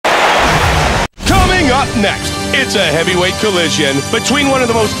Up next, it's a heavyweight collision between one of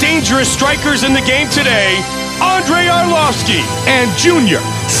the most dangerous strikers in the game today, Arlovski, and Junior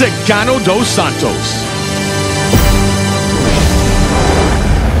Dos Santos.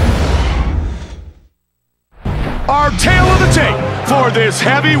 Our tale of the tape for this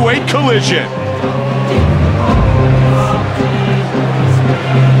heavyweight collision.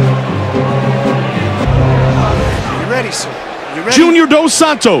 You ready, sir? You ready? Junior Dos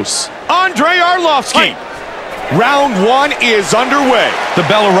Santos. Arlovski. Round one is underway. The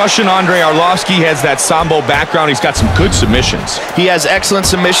Belarusian Arlovski has that Sambo background. He's got some good submissions. He has excellent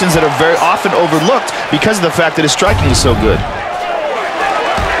submissions that are very often overlooked because of the fact that his striking is so good.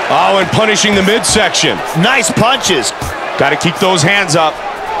 Oh, and punishing the midsection. Nice punches. Got to keep those hands up.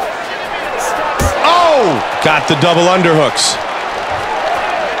 Oh! Got the double underhooks.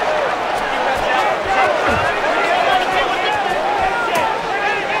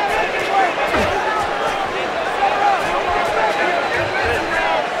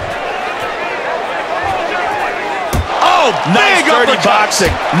 Oh, Nice big dirty uppercuts.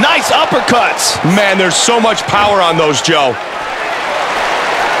 boxing. Nice uppercuts. Man, there's so much power on those, Joe.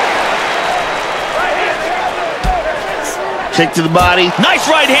 Kick to the body. Nice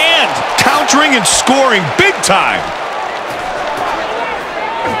right hand. Countering and scoring big time.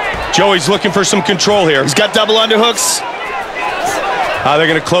 Joey's looking for some control here. He's got double underhooks. They're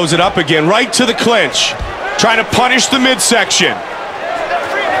going to close it up again. Right to the clinch. Trying to punish the midsection.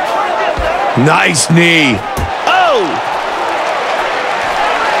 Nice knee. Oh!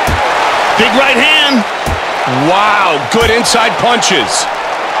 Big right hand. Wow, good inside punches.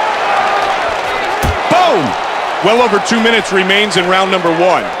 Boom! Well over 2 minutes remains in round number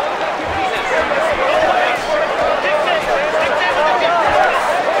one.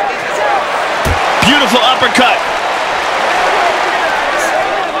 Beautiful uppercut.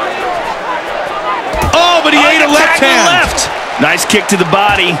 Oh, but he ate a left Tackle hand. left. Nice kick to the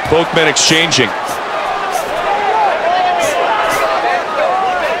body. Both men exchanging.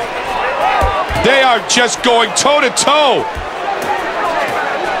 They are just going toe-to-toe.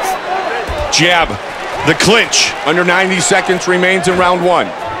 Jab. The clinch. Under 90 seconds remains in round one.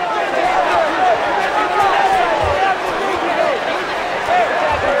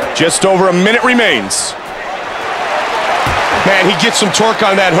 Just over a minute remains. Man, he gets some torque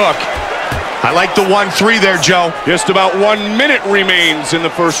on that hook. I like the 1-3 there, Joe. Just about 1 minute remains in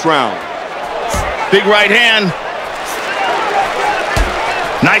the first round. Big right hand.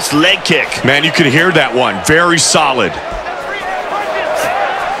 Nice leg kick. Man, you could hear that one. Very solid.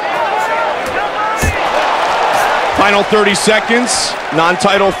 Final 30 seconds.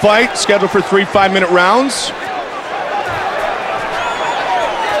 Non-title fight scheduled for 3 5-minute rounds.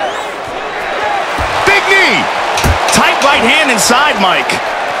 Big knee. Tight right hand inside, Mike.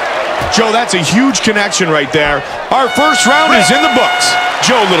 Joe, that's a huge connection right there. Our first round is in the books.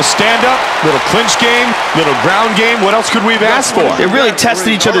 Joe, a little stand-up, little clinch game, little ground game. What else could we have asked for? They really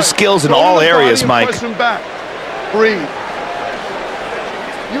tested each other's skills in all areas, Mike. Breathe.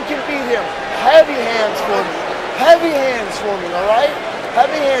 You can beat him. Heavy hands for me. Heavy hands for me, all right?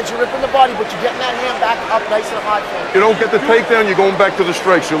 Heavy hands. You're ripping the body, but you're getting that hand back up nice and high for me. You don't get the takedown, you're going back to the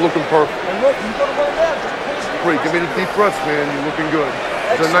strikes. You're looking perfect. And look, you go to one of them. Great, give me the deep breaths, man. You're looking good.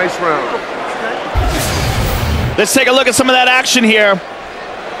 It's a nice round. Let's take a look at some of that action here.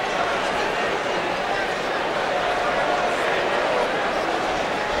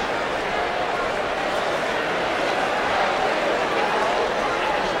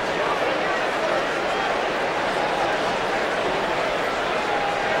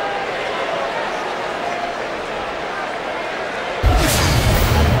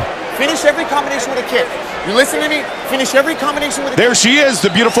 Finish every combination with a kick. You listen to me? Finish every combination with a kick. There she is,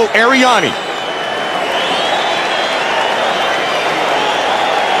 the beautiful Ariani.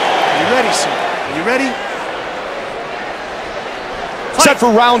 Are you ready, sir? Are you ready? Set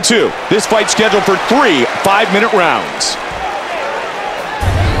for round two. This fight scheduled for 3 5-minute rounds.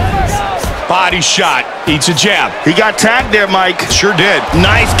 Body shot. Eats a jab. He got tagged there, Mike. Sure did.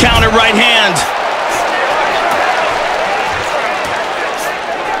 Nice counter right hand.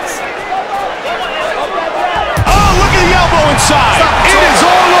 Inside. It is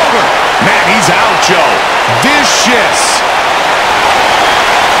all over. Man, he's out, Joe. Vicious.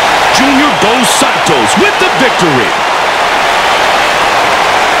 Junior Dos Santos with the victory.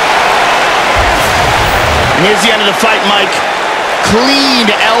 And here's the end of the fight, Mike. Clean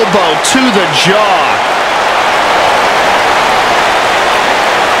elbow to the jaw.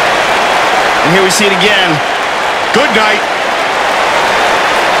 And here we see it again. Good night.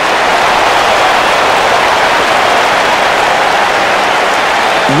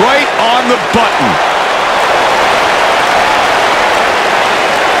 Right on the button.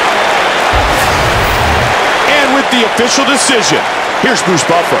 the official decision. Here's Bruce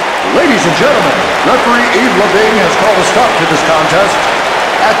Buffer. Ladies and gentlemen, referee Yves Levine has called a stop to this contest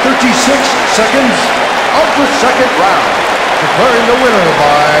at 36 seconds of the second round, declaring the winner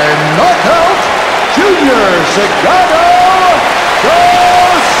by knockout, Junior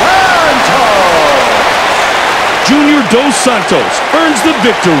Dos Santos. Junior Dos Santos earns the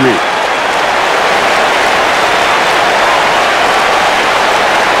victory.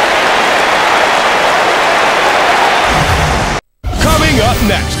 Coming up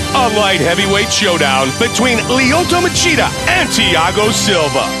next, a light heavyweight showdown between Lyoto Machida and Thiago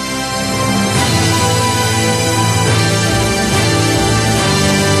Silva.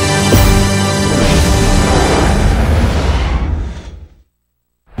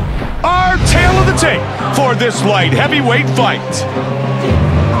 Our tale of the tape for this light heavyweight fight.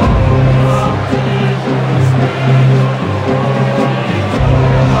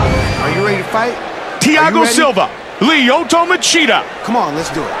 Are you ready to fight? Thiago Silva, Lyoto Machida. Come on,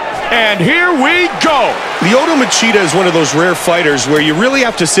 let's do it. And here we go. Lyoto Machida is one of those rare fighters where you really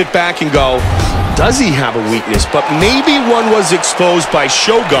have to sit back and go, does he have a weakness? But maybe one was exposed by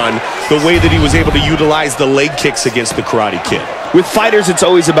Shogun, the way that he was able to utilize the leg kicks against the Karate Kid. With fighters, it's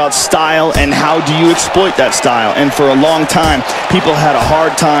always about style and how do you exploit that style. And for a long time, people had a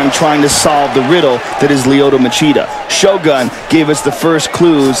hard time trying to solve the riddle that is Lyoto Machida. Shogun gave us the first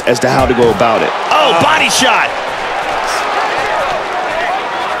clues as to how to go about it. Oh, body shot!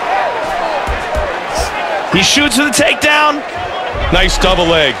 He shoots for the takedown. Nice double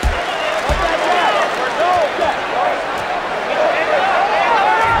leg.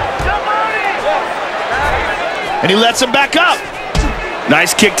 And he lets him back up.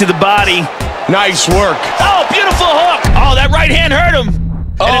 Nice kick to the body. Nice work. Oh, beautiful hook. Oh, that right hand hurt him.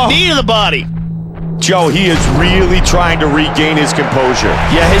 And a knee to the body. Joe, he is really trying to regain his composure.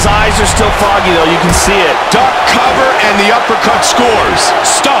 Yeah, his eyes are still foggy, though. You can see it. Duck cover, and the uppercut scores.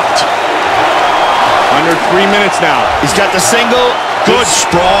 Stumped. Under 3 minutes now. He's got the single. Good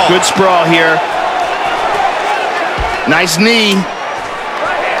sprawl. Good sprawl here. Nice knee.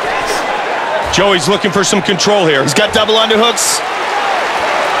 Joey's looking for some control here. He's got double underhooks.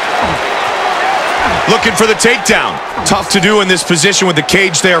 Looking for the takedown. Tough to do in this position with the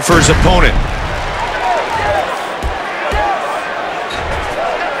cage there for his opponent.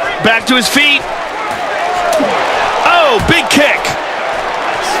 Back to his feet. Oh, big kick.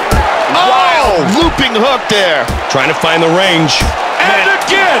 Wow, looping hook there. Trying to find the range. And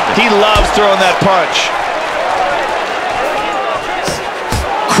again! He loves throwing that punch.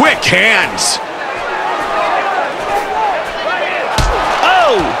 Quick hands.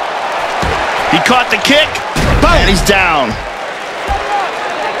 Oh! He caught the kick. Boom. And he's down.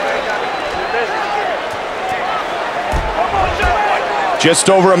 Just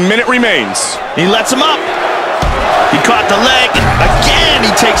over a minute remains. He lets him up. He caught the leg. Again,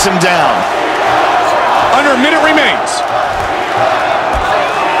 he takes him down. Under a minute remains.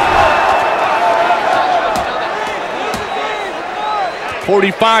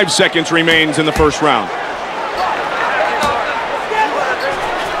 .45 seconds remains in the first round.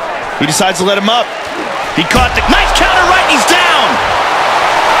 He decides to let him up. He caught the nice counter right, and he's down.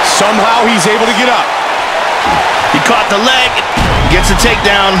 Somehow he's able to get up. He caught the leg, gets a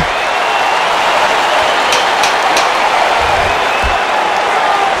takedown.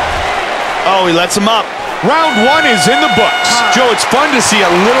 Oh, he lets him up. Round one is in the books. Joe, it's fun to see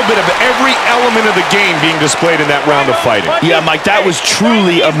a little bit of every element of the game being displayed in that round of fighting. Yeah, Mike, that was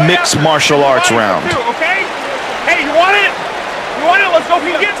truly a mixed martial arts round. Okay? Hey, you want it? You want it? Let's go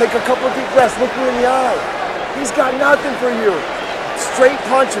get it. Take a couple of deep breaths. Look me in the eye. He's got nothing for you. Straight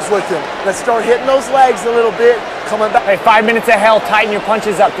punches with him. Let's start hitting those legs a little bit. Coming back. Hey, 5 minutes of hell. Tighten your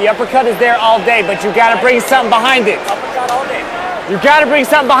punches up. The uppercut is there all day, but you got to bring something behind it. Uppercut all day. You got to bring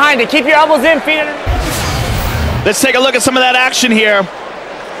something behind it. Keep your elbows in, feet under. Let's take a look at some of that action here.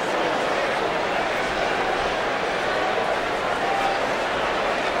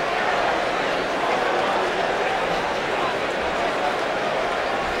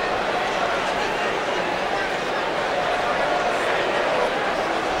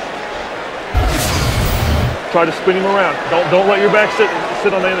 Try to spin him around. Don't let your back sit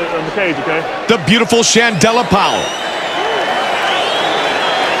on the cage, okay? The beautiful Shandella Powell.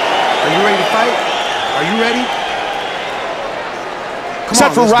 Are you ready to fight? Are you ready?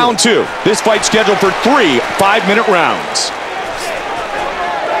 Set for round two. This fight scheduled for 3 5-minute rounds.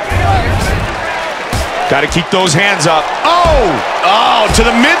 Got to keep those hands up. Oh, to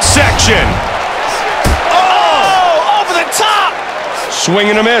the midsection. Oh, over the top. Swing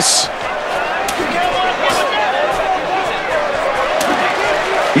and a miss.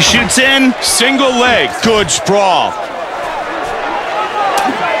 He shoots in. Single leg. Good sprawl.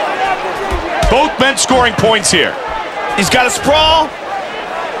 Both men scoring points here. He's got a sprawl.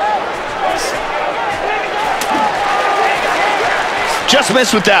 Just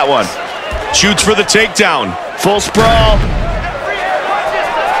missed with that one. Shoots for the takedown. Full sprawl.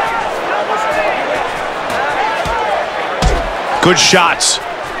 Good shots.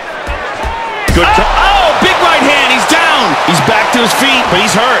 Good. Oh, big right hand. He's down. He's back to his feet, but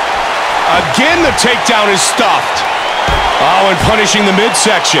he's hurt. Again, the takedown is stuffed. Oh, and punishing the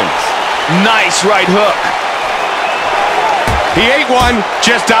midsection. Nice right hook. He ate one,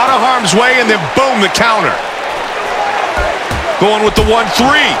 just out of harm's way, and then boom, the counter. Going with the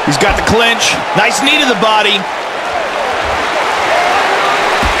 1-3. He's got the clinch. Nice knee to the body.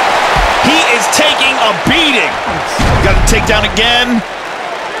 He is taking a beating. Got the takedown again.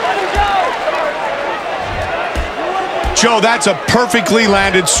 Joe, that's a perfectly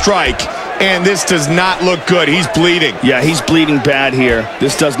landed strike, and this does not look good. He's bleeding. Yeah, he's bleeding bad here.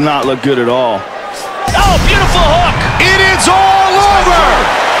 This does not look good at all. Oh, beautiful hook. It is all over.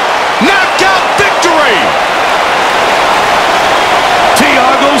 Knockout victory.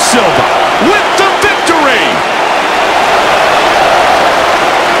 Thiago Silva with the victory.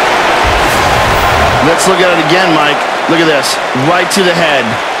 Let's look at it again, Mike. Look at this. Right to the head.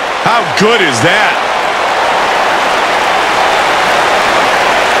 How good is that?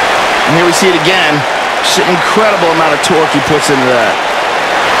 And here we see it again. Just an incredible amount of torque he puts into that.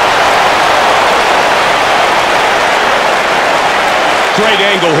 Great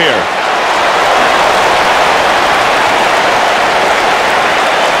angle here.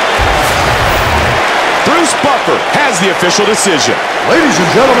 Bruce Buffer has the official decision. Ladies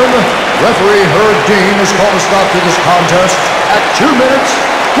and gentlemen, referee Herb Dean has called a stop to this contest at 2 minutes,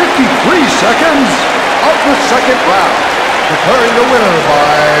 53 seconds of the second round. Declaring the winner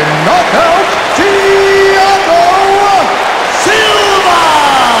by knockout, Thiago Silva!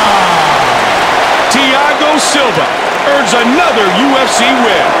 Thiago Silva earns another UFC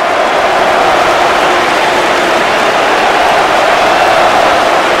win.